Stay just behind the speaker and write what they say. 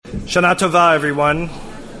Shana Tova, everyone.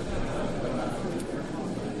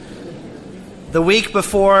 The week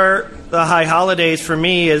before the high holidays for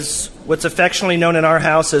me is what's affectionately known in our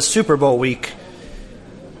house as Super Bowl week.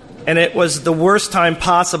 And it was the worst time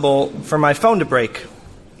possible for my phone to break.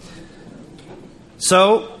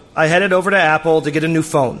 So I headed over to Apple to get a new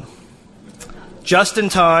phone, just in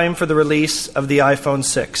time for the release of the iPhone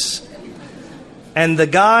 6. And the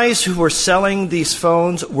guys who were selling these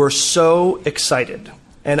phones were so excited.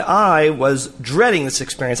 And I was dreading this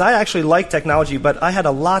experience. I actually like technology, but I had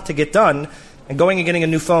a lot to get done, and going and getting a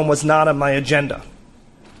new phone was not on my agenda.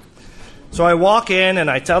 So I walk in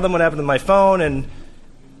and I tell them what happened to my phone, and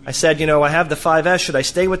I said, I have the 5S. Should I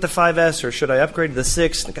stay with the 5S or should I upgrade to the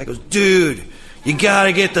 6? And the guy goes, dude, you got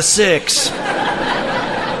to get the 6. So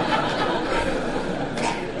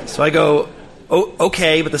I go, oh,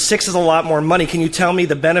 okay, but the 6 is a lot more money. Can you tell me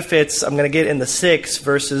the benefits I'm going to get in the 6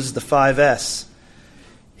 versus the 5S?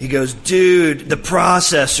 He goes, dude, the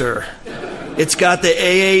processor. It's got the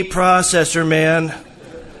AA processor, man.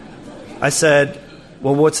 I said,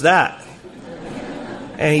 well, what's that?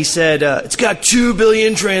 And he said, it's got 2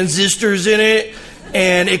 billion transistors in it,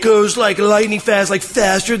 and it goes like lightning fast, like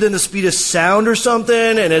faster than the speed of sound or something,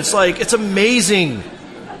 and it's amazing.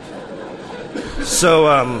 So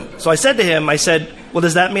I said to him, well,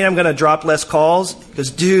 does that mean I'm going to drop less calls? He goes,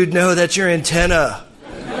 dude, no, that's your antenna.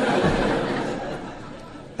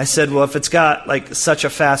 I said, well, if it's got such a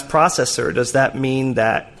fast processor, does that mean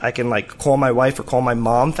that I can call my wife or call my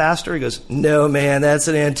mom faster? He goes, no, man, that's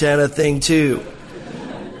an antenna thing too.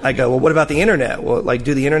 I go, well, what about the internet? Well,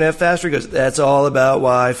 do the internet faster? He goes, that's all about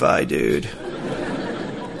Wi-Fi, dude.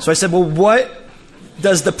 So I said, well, what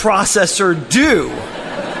does the processor do?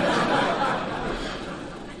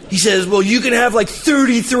 He says, well, you can have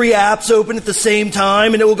 33 apps open at the same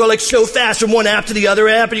time, and it will go so fast from one app to the other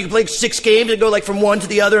app, and you can play 6 games and go from one to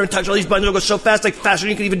the other and touch all these buttons. It'll go so fast, faster than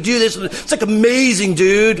you can even do this. It's amazing,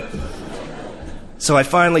 dude. So I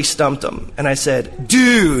finally stumped him, and I said,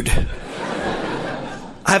 dude,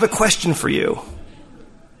 I have a question for you.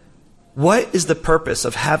 What is the purpose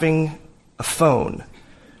of having a phone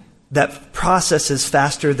that processes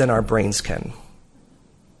faster than our brains can?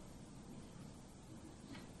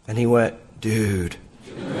 And he went, dude.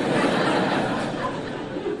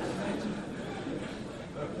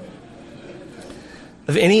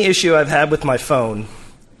 Of any issue I've had with my phone,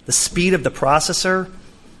 the speed of the processor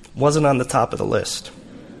wasn't on the top of the list.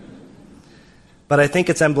 But I think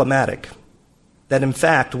it's emblematic that, in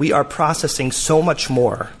fact, we are processing so much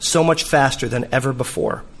more, so much faster than ever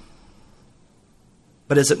before.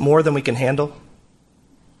 But is it more than we can handle?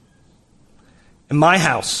 In my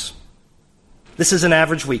house, this is an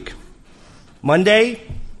average week. Monday,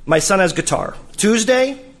 my son has guitar.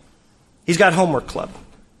 Tuesday, he's got homework club.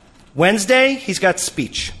 Wednesday, he's got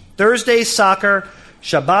speech. Thursday, soccer.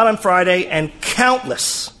 Shabbat on Friday, and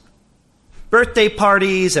countless birthday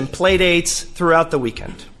parties and play dates throughout the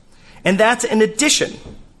weekend. And that's in addition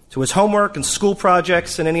to his homework and school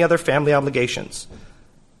projects and any other family obligations.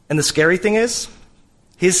 And the scary thing is,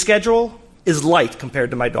 his schedule is light compared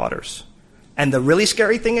to my daughter's. And the really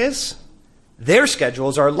scary thing is, their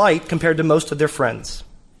schedules are light compared to most of their friends.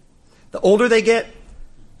 The older they get,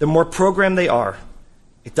 the more programmed they are.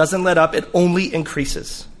 It doesn't let up, it only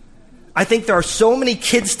increases. I think there are so many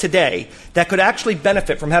kids today that could actually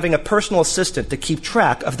benefit from having a personal assistant to keep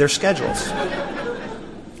track of their schedules.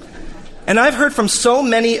 And I've heard from so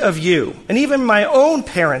many of you, and even my own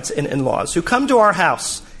parents and in-laws, who come to our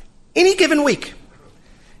house any given week,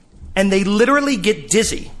 and they literally get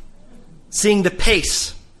dizzy seeing the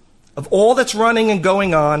pace of all that's running and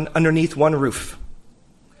going on underneath one roof.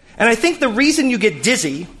 And I think the reason you get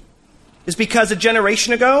dizzy is because a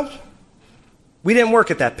generation ago, we didn't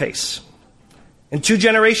work at that pace. And 2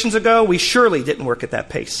 generations ago, we surely didn't work at that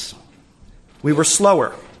pace. We were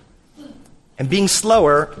slower. And being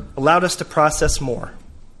slower allowed us to process more.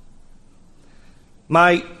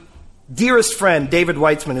 My dearest friend, David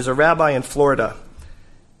Weitzman, who's a rabbi in Florida,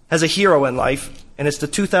 has a hero in life, and it's the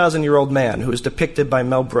 2,000-year-old man who is depicted by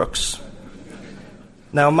Mel Brooks.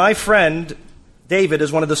 Now, my friend, David,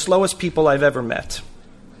 is one of the slowest people I've ever met.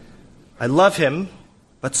 I love him,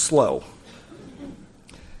 but slow.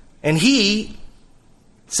 And he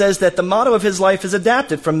says that the motto of his life is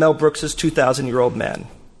adapted from Mel Brooks' 2,000-year-old man.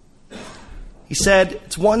 He said,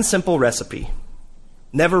 it's one simple recipe: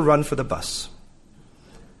 never run for the bus.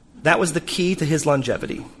 That was the key to his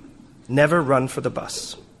longevity. Never run for the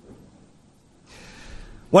bus.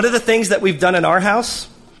 One of the things that we've done in our house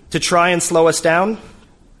to try and slow us down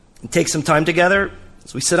and take some time together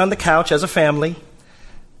is we sit on the couch as a family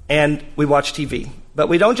and we watch TV. But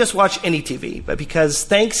we don't just watch any TV, but because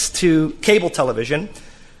thanks to cable television,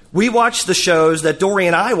 we watch the shows that Dory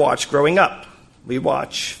and I watched growing up. We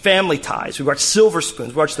watch Family Ties, we watch Silver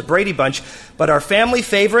Spoons, we watch The Brady Bunch, but our family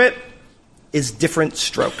favorite is Different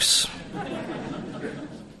Strokes.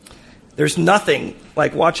 There's nothing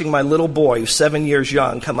like watching my little boy, who's 7 years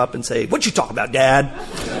young, come up and say, "What'd you talk about, Dad?"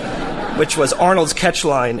 which was Arnold's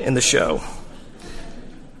catchline in the show.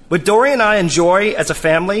 What Dory and I enjoy as a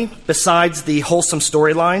family, besides the wholesome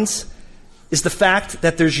storylines, is the fact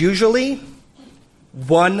that there's usually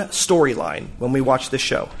one storyline when we watch this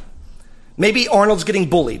show. Maybe Arnold's getting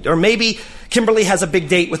bullied, or maybe Kimberly has a big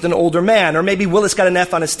date with an older man, or maybe Willis got an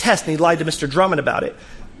F on his test and he lied to Mr. Drummond about it.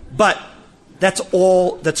 But that's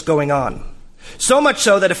all that's going on. So much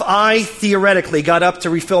so that if I theoretically got up to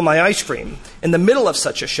refill my ice cream in the middle of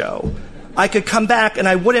such a show, I could come back and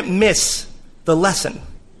I wouldn't miss the lesson.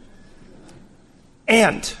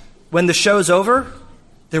 And when the show's over,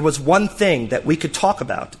 there was one thing that we could talk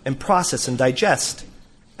about and process and digest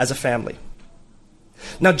as a family.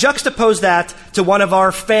 Now juxtapose that to one of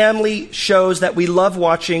our family shows that we love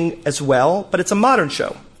watching as well, but it's a modern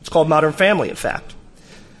show. It's called Modern Family, in fact.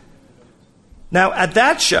 Now at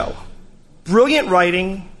that show, brilliant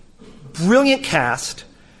writing, brilliant cast,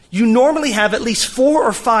 you normally have at least 4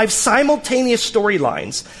 or 5 simultaneous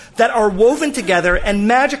storylines that are woven together and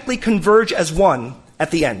magically converge as one at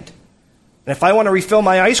the end. And if I want to refill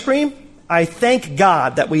my ice cream, I thank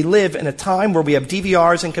God that we live in a time where we have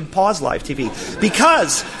DVRs and can pause live TV.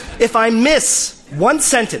 Because if I miss one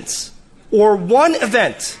sentence or one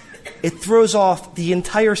event, it throws off the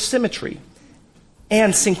entire symmetry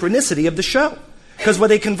and synchronicity of the show. Because when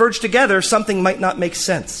they converge together, something might not make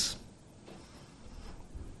sense.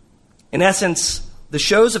 In essence, the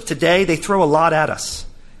shows of today, they throw a lot at us.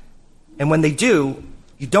 And when they do,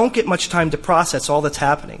 you don't get much time to process all that's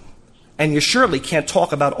happening. And you surely can't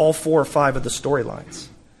talk about all 4 or 5 of the storylines.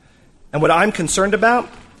 And what I'm concerned about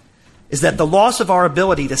is that the loss of our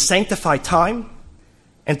ability to sanctify time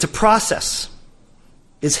and to process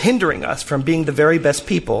is hindering us from being the very best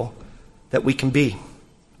people that we can be.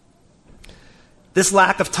 This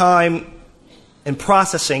lack of time and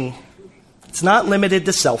processing, it's not limited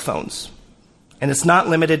to cell phones, and it's not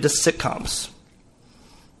limited to sitcoms.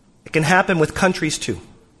 It can happen with countries too.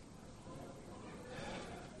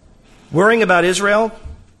 Worrying about Israel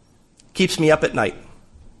keeps me up at night,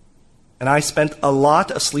 and I spent a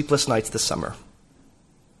lot of sleepless nights this summer.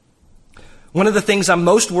 One of the things I'm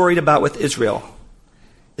most worried about with Israel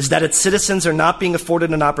is that its citizens are not being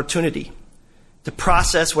afforded an opportunity to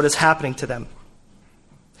process what is happening to them.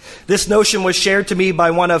 This notion was shared to me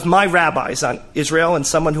by one of my rabbis on Israel and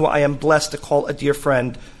someone who I am blessed to call a dear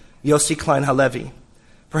friend, Yossi Klein Halevi.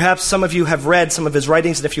 Perhaps some of you have read some of his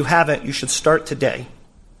writings, and if you haven't, you should start today.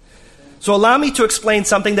 So allow me to explain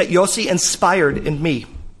something that Yossi inspired in me,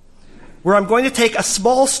 where I'm going to take a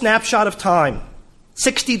small snapshot of time,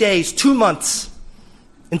 60 days, 2 months,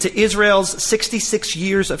 into Israel's 66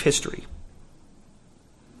 years of history.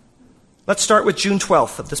 Let's start with June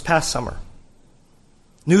 12th of this past summer.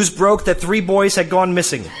 News broke that 3 boys had gone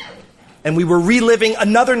missing, and we were reliving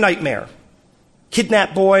another nightmare.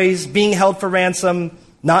 Kidnapped boys, being held for ransom,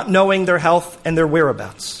 not knowing their health and their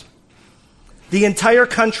whereabouts. The entire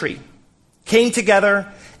country came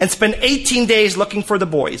together and spent 18 days looking for the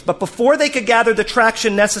boys, but before they could gather the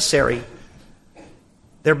traction necessary,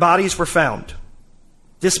 their bodies were found,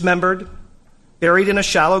 dismembered, buried in a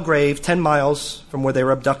shallow grave 10 miles from where they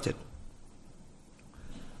were abducted.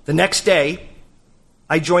 The next day,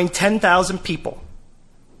 I joined 10,000 people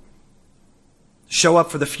to show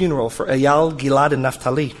up for the funeral for Eyal, Gilad, and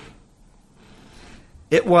Naftali.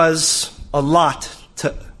 It was a lot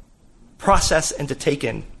to process and to take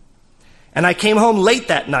in. And I came home late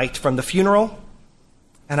that night from the funeral,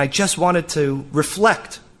 and I just wanted to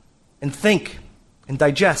reflect and think and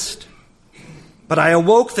digest. But I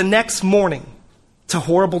awoke the next morning to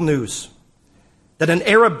horrible news that an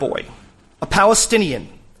Arab boy, a Palestinian,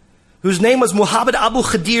 whose name was Muhammad Abu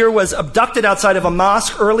Khadir, was abducted outside of a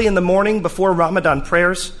mosque early in the morning before Ramadan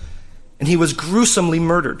prayers, and he was gruesomely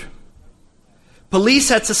murdered. Police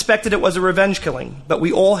had suspected it was a revenge killing, but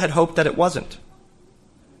we all had hoped that it wasn't.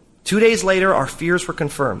 2 days later, our fears were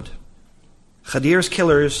confirmed. Khadir's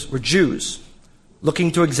killers were Jews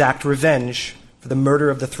looking to exact revenge for the murder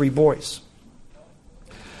of the 3 boys.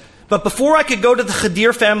 But before I could go to the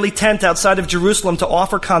Khadir family tent outside of Jerusalem to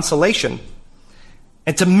offer consolation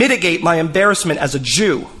and to mitigate my embarrassment as a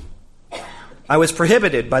Jew, I was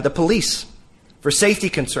prohibited by the police for safety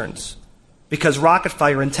concerns because rocket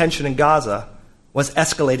fire and tension in Gaza was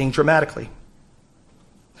escalating dramatically.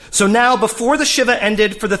 So now, before the Shiva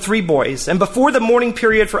ended for the three boys, and before the mourning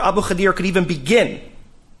period for Abu Khadir could even begin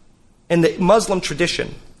in the Muslim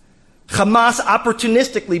tradition, Hamas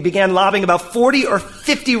opportunistically began lobbing about 40 or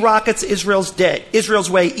 50 rockets Israel's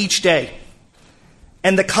way each day.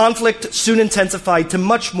 And the conflict soon intensified to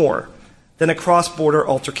much more than a cross-border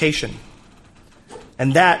altercation.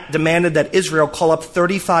 And that demanded that Israel call up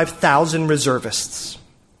 35,000 reservists.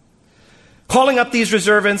 Calling up these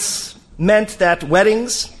reservists meant that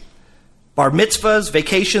weddings, bar mitzvahs,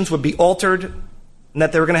 vacations would be altered, and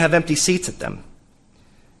that they were going to have empty seats at them.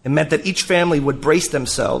 It meant that each family would brace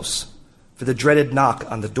themselves for the dreaded knock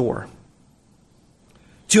on the door.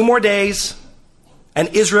 2 more days, and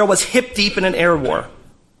Israel was hip deep in an air war.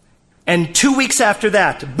 And 2 weeks after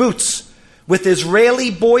that, boots with Israeli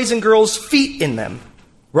boys and girls' feet in them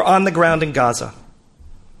were on the ground in Gaza.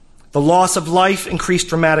 The loss of life increased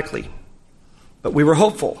dramatically, but we were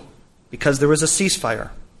hopeful because there was a ceasefire.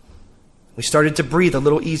 We started to breathe a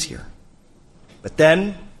little easier. But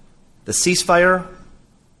then the ceasefire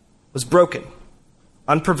was broken,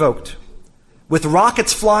 unprovoked, with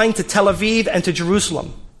rockets flying to Tel Aviv and to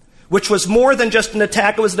Jerusalem, which was more than just an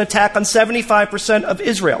attack. It was an attack on 75% of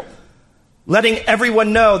Israel, letting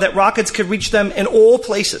everyone know that rockets could reach them in all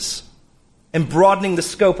places and broadening the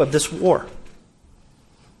scope of this war.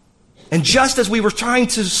 And just as we were trying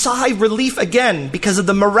to sigh relief again because of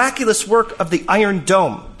the miraculous work of the Iron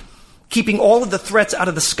Dome, keeping all of the threats out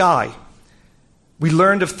of the sky, we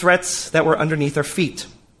learned of threats that were underneath our feet.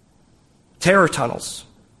 Terror tunnels,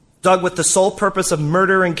 dug with the sole purpose of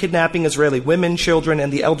murder and kidnapping Israeli women, children,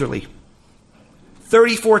 and the elderly.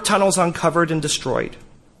 34 tunnels uncovered and destroyed.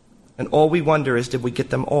 And all we wonder is, did we get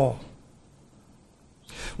them all?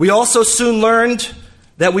 We also soon learned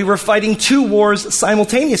that we were fighting 2 wars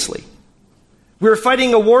simultaneously. We were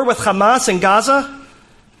fighting a war with Hamas in Gaza,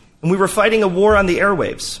 and we were fighting a war on the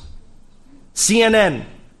airwaves. CNN,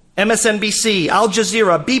 MSNBC, Al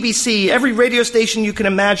Jazeera, BBC, every radio station you can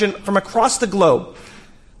imagine from across the globe,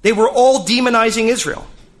 they were all demonizing Israel.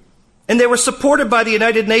 And they were supported by the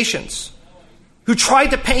United Nations, who tried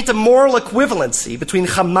to paint a moral equivalency between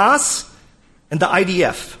Hamas and the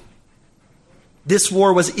IDF. This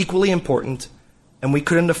war was equally important, and we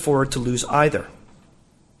couldn't afford to lose either.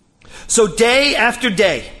 So day after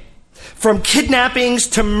day, from kidnappings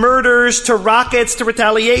to murders to rockets to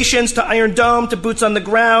retaliations to Iron Dome to boots on the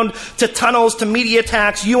ground to tunnels to media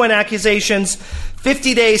attacks, UN accusations,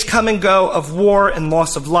 50 days come and go of war and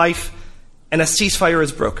loss of life, and a ceasefire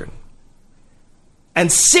is broken.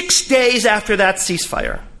 And 6 days after that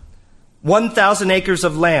ceasefire, 1,000 acres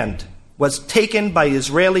of land was taken by the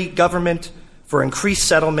Israeli government for increased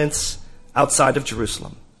settlements outside of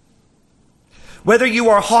Jerusalem. Whether you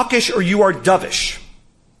are hawkish or you are dovish,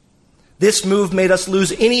 this move made us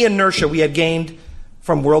lose any inertia we had gained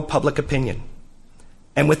from world public opinion.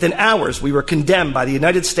 And within hours, we were condemned by the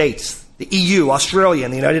United States, the EU, Australia,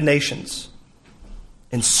 and the United Nations.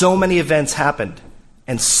 And so many events happened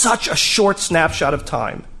in such a short snapshot of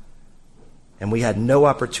time, and we had no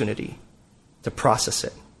opportunity to process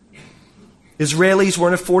it. Israelis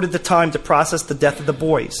weren't afforded the time to process the death of the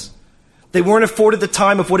boys. They weren't afforded the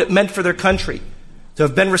time of what it meant for their country to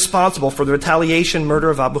have been responsible for the retaliation murder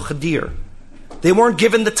of Abu Khadir. They weren't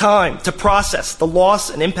given the time to process the loss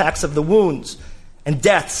and impacts of the wounds and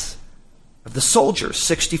deaths of the soldiers,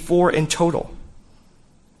 64 in total.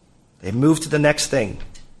 They moved to the next thing,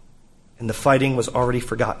 and the fighting was already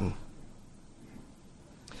forgotten.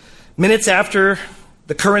 Minutes after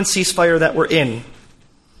the current ceasefire that we're in,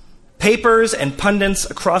 papers and pundits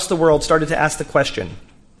across the world started to ask the question,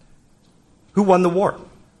 who won the war?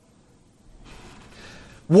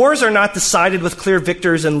 Wars are not decided with clear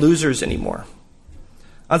victors and losers anymore.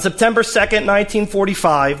 On September 2nd,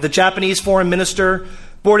 1945, the Japanese foreign minister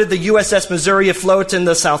boarded the USS Missouri afloat in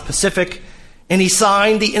the South Pacific, and he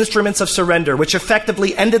signed the Instruments of Surrender, which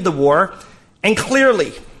effectively ended the war and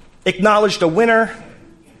clearly acknowledged a winner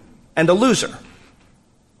and a loser.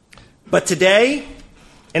 But today,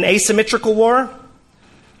 in asymmetrical war,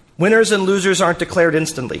 winners and losers aren't declared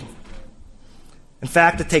instantly. In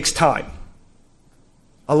fact, it takes time.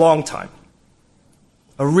 A long time.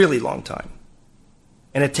 A really long time.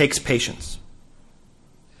 And it takes patience.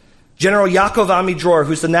 General Yaakov Amidror,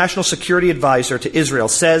 who's the National Security Advisor to Israel,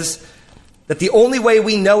 says that the only way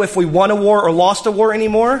we know if we won a war or lost a war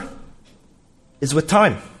anymore is with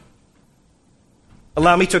time.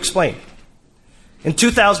 Allow me to explain. In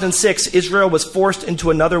 2006, Israel was forced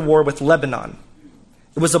into another war with Lebanon.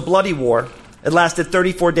 It was a bloody war. It lasted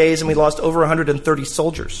 34 days, and we lost over 130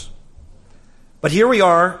 soldiers. But here we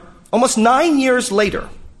are, almost 9 years later,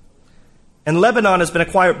 and Lebanon has been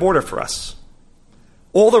a quiet border for us.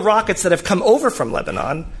 All the rockets that have come over from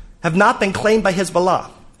Lebanon have not been claimed by Hezbollah.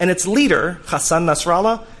 And its leader, Hassan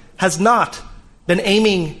Nasrallah, has not been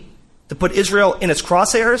aiming to put Israel in its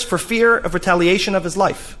crosshairs for fear of retaliation of his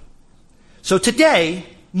life. So today,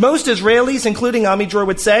 most Israelis, including Amidror,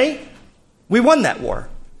 would say, we won that war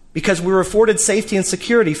because we were afforded safety and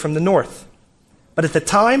security from the north. But at the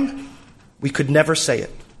time, we could never say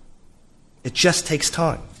it. It just takes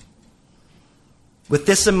time. With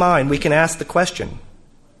this in mind, we can ask the question,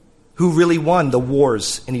 who really won the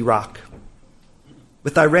wars in Iraq?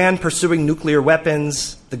 With Iran pursuing nuclear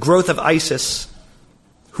weapons, the growth of ISIS,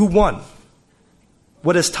 who won?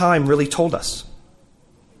 What has time really told us?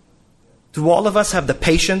 Do all of us have the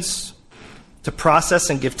patience to process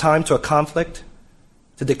and give time to a conflict,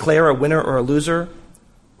 to declare a winner or a loser?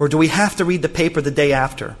 Or do we have to read the paper the day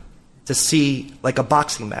after to see, like a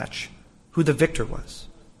boxing match, who the victor was?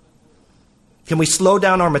 Can we slow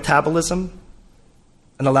down our metabolism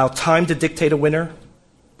and allow time to dictate a winner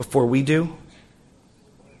before we do?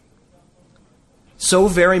 So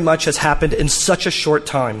very much has happened in such a short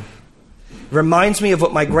time. It reminds me of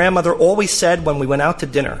what my grandmother always said when we went out to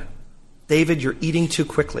dinner. David, you're eating too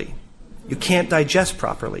quickly. You can't digest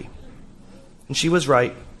properly. And she was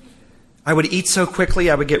right. I would eat so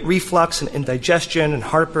quickly, I would get reflux and indigestion and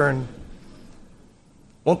heartburn.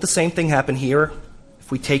 Won't the same thing happen here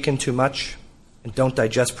if we take in too much and don't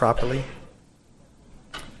digest properly?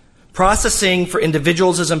 Processing for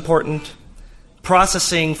individuals is important.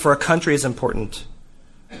 Processing for a country is important.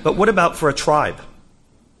 But what about for a tribe?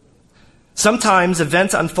 Sometimes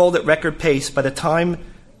events unfold at record pace. By the time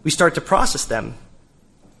we start to process them,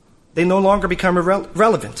 they no longer become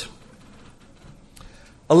relevant.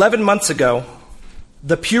 11 months ago,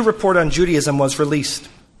 the Pew Report on Judaism was released.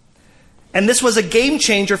 And this was a game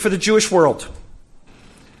changer for the Jewish world.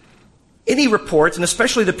 Any report, and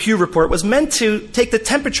especially the Pew Report, was meant to take the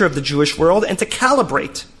temperature of the Jewish world and to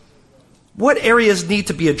calibrate what areas need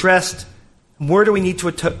to be addressed and where do we need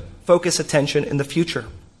to focus attention in the future.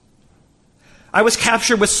 I was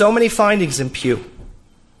captured with so many findings in Pew.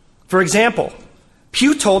 For example,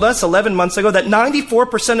 Pew told us 11 months ago that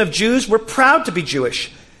 94% of Jews were proud to be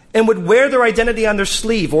Jewish and would wear their identity on their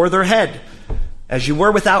sleeve or their head, as you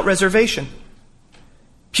were without reservation.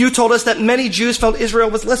 Pew told us that many Jews felt Israel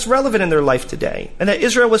was less relevant in their life today and that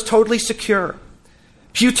Israel was totally secure.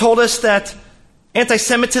 Pew told us that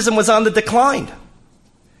anti-Semitism was on the decline.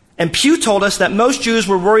 And Pew told us that most Jews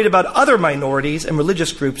were worried about other minorities and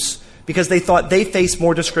religious groups because they thought they faced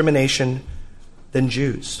more discrimination than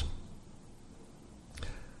Jews.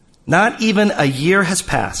 Not even a year has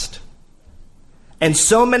passed, and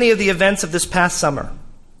so many of the events of this past summer,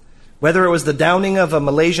 whether it was the downing of a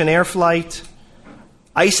Malaysian air flight,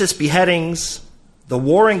 ISIS beheadings, the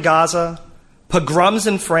war in Gaza, pogroms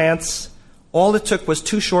in France, all it took was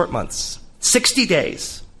 2 short months, 60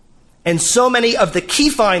 days. And so many of the key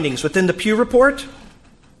findings within the Pew Report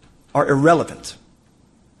are irrelevant.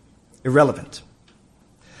 Irrelevant.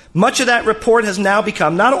 Much of that report has now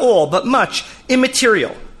become, not all, but much,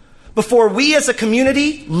 immaterial, before we as a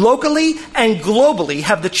community, locally and globally,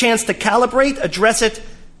 have the chance to calibrate, address it,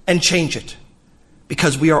 and change it.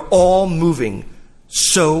 Because we are all moving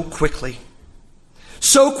so quickly.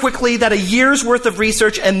 So quickly that a year's worth of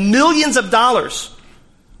research and millions of dollars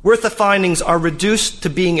worth of findings are reduced to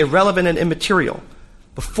being irrelevant and immaterial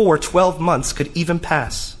before 12 months could even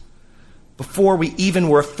pass, before we even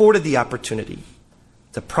were afforded the opportunity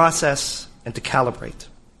to process and to calibrate.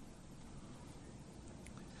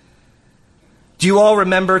 Do you all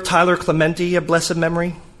remember Tyler Clementi of blessed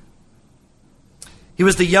memory? He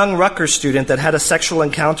was the young Rutgers student that had a sexual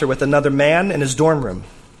encounter with another man in his dorm room.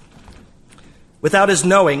 Without his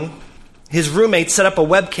knowing, his roommate set up a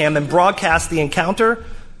webcam and broadcast the encounter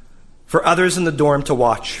for others in the dorm to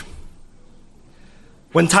watch.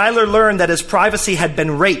 When Tyler learned that his privacy had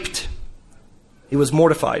been raped, he was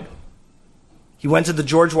mortified. He went to the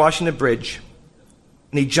George Washington Bridge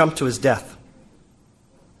and he jumped to his death.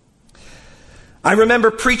 I remember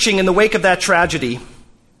preaching in the wake of that tragedy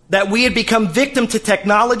that we had become victim to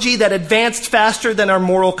technology that advanced faster than our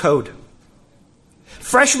moral code.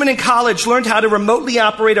 Freshmen in college learned how to remotely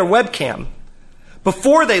operate a webcam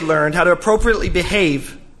before they learned how to appropriately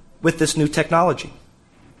behave with this new technology.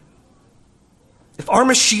 If our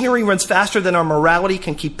machinery runs faster than our morality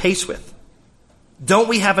can keep pace with, don't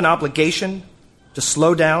we have an obligation to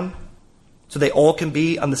slow down so they all can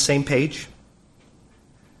be on the same page?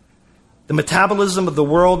 The metabolism of the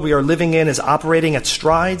world we are living in is operating at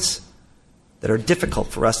strides that are difficult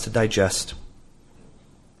for us to digest.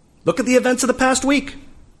 Look at the events of the past week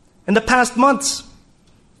and the past months.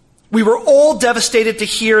 We were all devastated to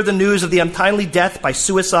hear the news of the untimely death by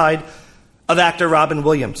suicide of actor Robin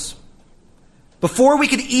Williams. Before we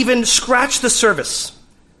could even scratch the surface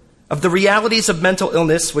of the realities of mental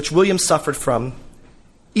illness which Williams suffered from,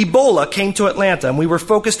 Ebola came to Atlanta, and we were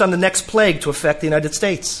focused on the next plague to affect the United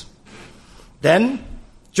States. Then,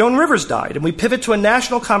 Joan Rivers died, and we pivot to a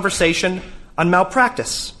national conversation on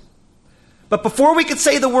malpractice. But before we could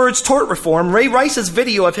say the words tort reform, Ray Rice's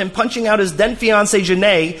video of him punching out his then-fiancée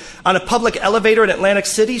Janae on a public elevator in Atlantic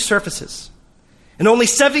City surfaces. And only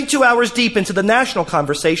 72 hours deep into the national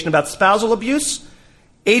conversation about spousal abuse,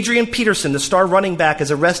 Adrian Peterson, the star running back,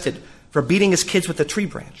 is arrested for beating his kids with a tree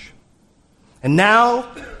branch. And now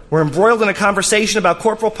we're embroiled in a conversation about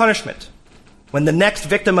corporal punishment when the next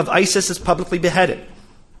victim of ISIS is publicly beheaded.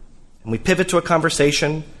 And we pivot to a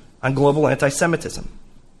conversation on global anti-Semitism.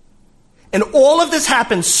 And all of this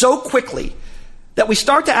happens so quickly that we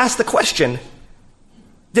start to ask the question,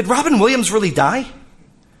 did Robin Williams really die?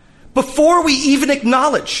 Before we even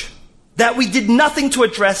acknowledge that we did nothing to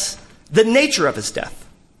address the nature of his death,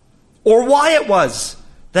 or why it was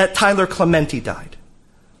that Tyler Clementi died,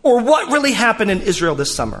 or what really happened in Israel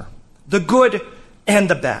this summer, the good and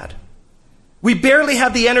the bad. We barely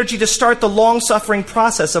have the energy to start the long-suffering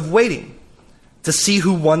process of waiting to see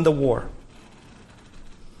who won the war.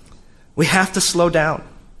 We have to slow down.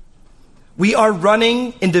 We are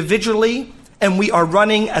running individually, and we are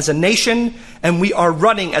running as a nation, and we are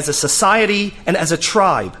running as a society and as a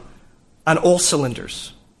tribe on all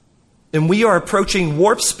cylinders. And we are approaching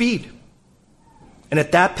warp speed. And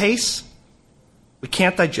at that pace, we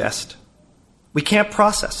can't digest. We can't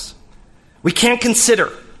process. We can't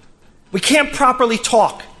consider. We can't properly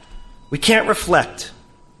talk. We can't reflect.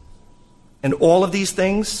 And all of these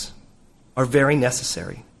things are very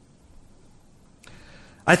necessary.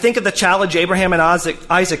 I think of the challenge Abraham and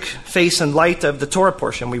Isaac face in light of the Torah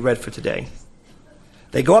portion we read for today.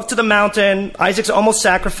 They go up to the mountain, Isaac's almost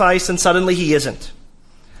sacrificed, and suddenly he isn't.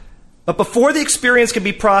 But before the experience can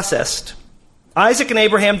be processed, Isaac and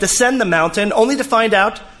Abraham descend the mountain only to find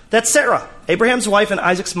out that Sarah, Abraham's wife and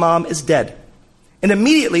Isaac's mom, is dead. And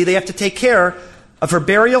immediately they have to take care of her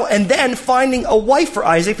burial and then finding a wife for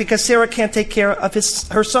Isaac because Sarah can't take care of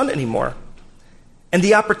her son anymore. And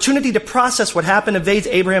the opportunity to process what happened evades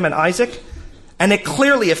Abraham and Isaac, and it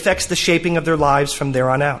clearly affects the shaping of their lives from there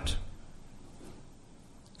on out.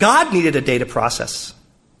 God needed a day to process.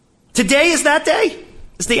 Today is that day.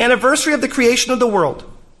 It's the anniversary of the creation of the world.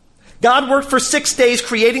 God worked for 6 days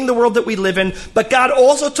creating the world that we live in, but God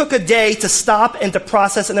also took a day to stop and to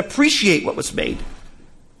process and appreciate what was made.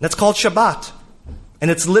 That's called Shabbat. And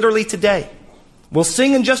it's literally today. We'll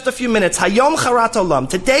sing in just a few minutes, Hayom Charat Olam.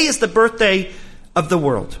 Today is the birthday of the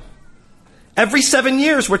world. Every 7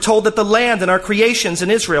 years, we're told that the land and our creations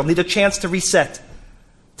in Israel need a chance to reset,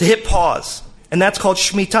 to hit pause. And that's called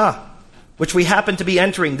Shemitah, which we happen to be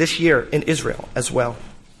entering this year in Israel as well.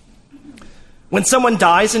 When someone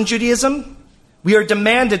dies in Judaism, we are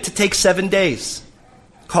demanded to take 7 days,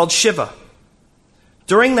 called Shiva.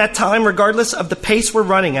 During that time, regardless of the pace we're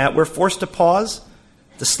running at, we're forced to pause,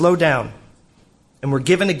 to slow down. And we're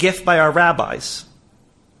given a gift by our rabbis.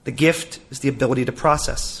 The gift is the ability to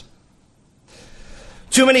process.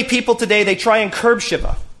 Too many people today, they try and curb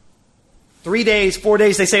Shiva. 3 days, 4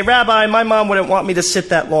 days, they say, Rabbi, my mom wouldn't want me to sit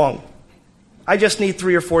that long. I just need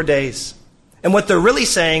 3 or 4 days. And what they're really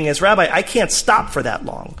saying is, Rabbi, I can't stop for that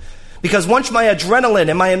long. Because once my adrenaline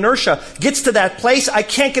and my inertia gets to that place, I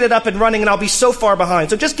can't get it up and running and I'll be so far behind.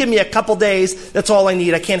 So just give me a couple days. That's all I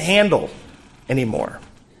need. I can't handle anymore.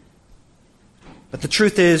 But the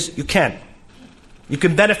truth is, you can. You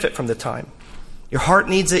can benefit from the time. Your heart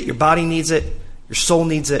needs it. Your body needs it. Your soul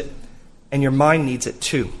needs it. And your mind needs it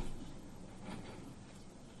too.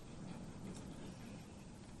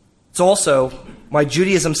 It's also why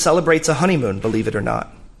Judaism celebrates a honeymoon, believe it or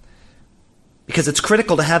not. Because it's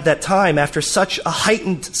critical to have that time after such a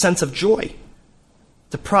heightened sense of joy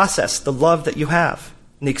to process the love that you have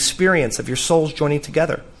and the experience of your souls joining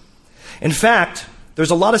together. In fact,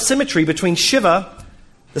 there's a lot of symmetry between Shiva,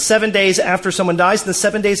 the 7 days after someone dies, and the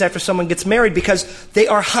 7 days after someone gets married, because they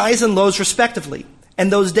are highs and lows respectively. And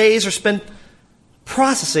those days are spent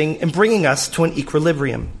processing and bringing us to an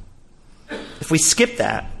equilibrium. If we skip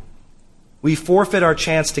that, we forfeit our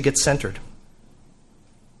chance to get centered.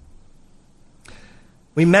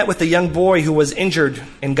 We met with a young boy who was injured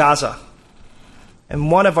in Gaza. And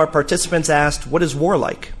one of our participants asked, what is war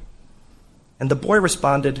like? And the boy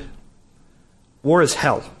responded, war is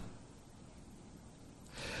hell.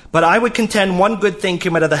 But I would contend one good thing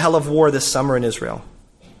came out of the hell of war this summer in Israel.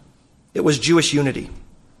 It was Jewish unity.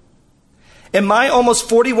 In my almost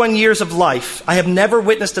 41 years of life, I have never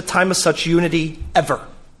witnessed a time of such unity ever.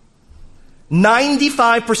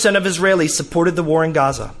 95% of Israelis supported the war in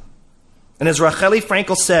Gaza. And as Racheli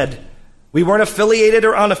Frankel said, we weren't affiliated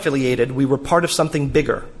or unaffiliated. We were part of something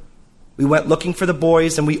bigger. We went looking for the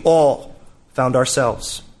boys, and we all found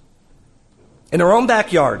ourselves. In our own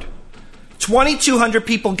backyard, 2,200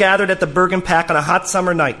 people gathered at the Bergen Pack on a hot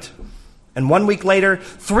summer night. And 1 week later,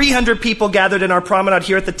 300 people gathered in our promenade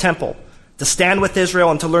here at the temple to stand with Israel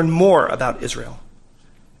and to learn more about Israel.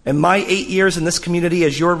 In my 8 years in this community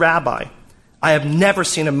as your rabbi, I have never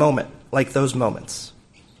seen a moment like those moments.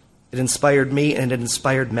 It inspired me and it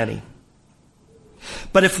inspired many.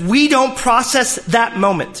 But if we don't process that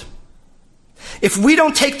moment, if we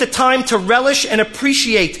don't take the time to relish and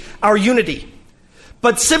appreciate our unity,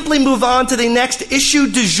 but simply move on to the next issue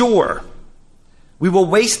du jour, we will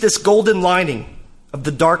waste this golden lining of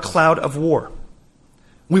the dark cloud of war.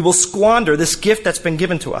 We will squander this gift that's been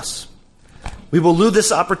given to us. We will lose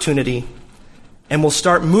this opportunity, and we'll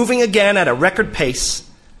start moving again at a record pace,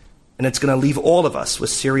 and it's going to leave all of us with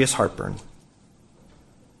serious heartburn.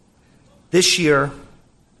 This year,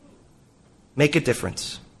 make a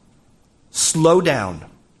difference. Slow down,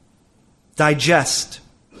 digest,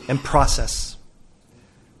 and process.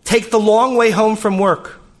 Take the long way home from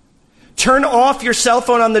work. Turn off your cell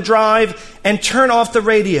phone on the drive and turn off the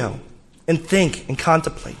radio and think and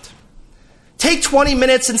contemplate. Take 20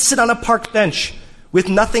 minutes and sit on a park bench with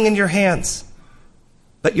nothing in your hands,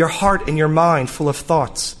 but your heart and your mind full of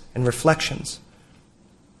thoughts and reflections.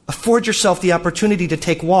 Afford yourself the opportunity to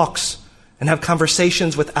take walks and have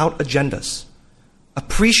conversations without agendas.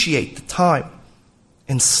 Appreciate the time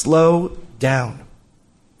and slow down.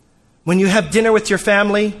 When you have dinner with your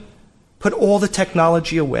family, put all the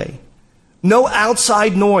technology away. No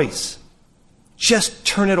outside noise. Just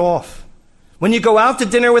turn it off. When you go out to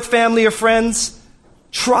dinner with family or friends,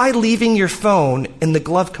 try leaving your phone in the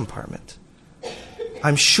glove compartment.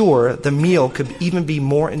 I'm sure the meal could even be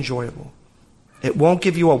more enjoyable. It won't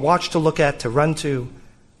give you a watch to look at, to run to,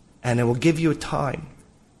 and it will give you time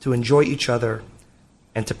to enjoy each other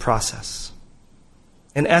and to process.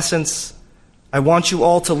 In essence, I want you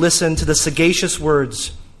all to listen to the sagacious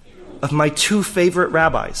words of my two favorite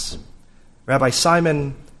rabbis, Rabbi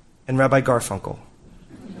Simon and Rabbi Garfunkel.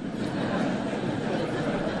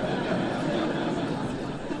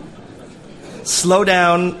 Slow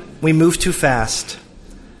down, we move too fast.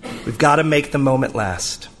 We've got to make the moment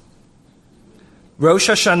last. Rosh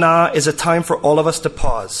Hashanah is a time for all of us to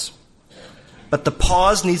pause. But the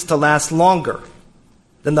pause needs to last longer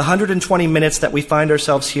than the 120 minutes that we find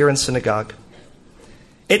ourselves here in synagogue.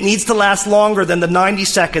 It needs to last longer than the 90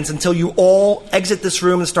 seconds until you all exit this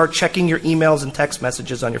room and start checking your emails and text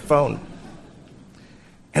messages on your phone.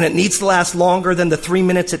 And it needs to last longer than the 3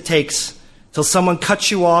 minutes it takes till someone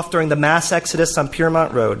cuts you off during the mass exodus on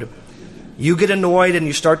Piermont Road. You get annoyed and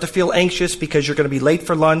you start to feel anxious because you're going to be late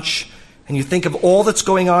for lunch, and you think of all that's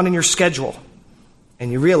going on in your schedule,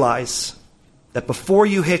 and you realize that before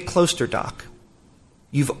you hit Klosterdock,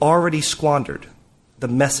 you've already squandered the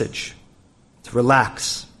message to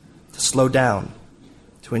relax, to slow down,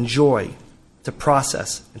 to enjoy, to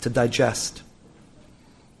process, and to digest.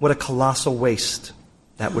 What a colossal waste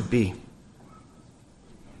that would be.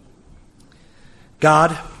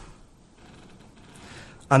 God,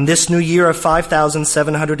 on this new year of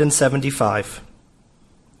 5,775,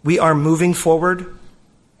 we are moving forward,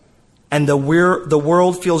 and the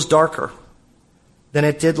world feels darker than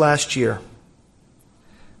it did last year.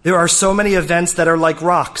 There are so many events that are like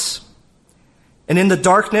rocks, and in the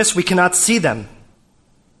darkness we cannot see them,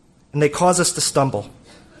 and they cause us to stumble.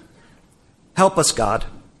 Help us, God.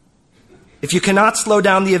 If you cannot slow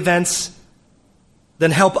down the events,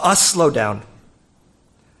 then help us slow down.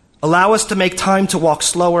 Allow us to make time to walk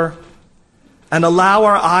slower, and allow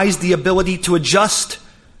our eyes the ability to adjust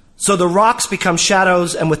so the rocks become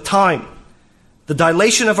shadows, and with time, the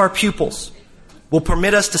dilation of our pupils will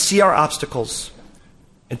permit us to see our obstacles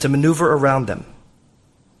and to maneuver around them.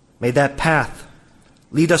 May that path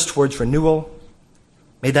lead us towards renewal.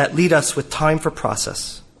 May that lead us with time for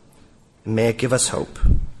process. And may it give us hope.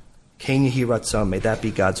 Ken Yehi Ratzon, may that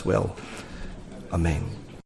be God's will. Amen.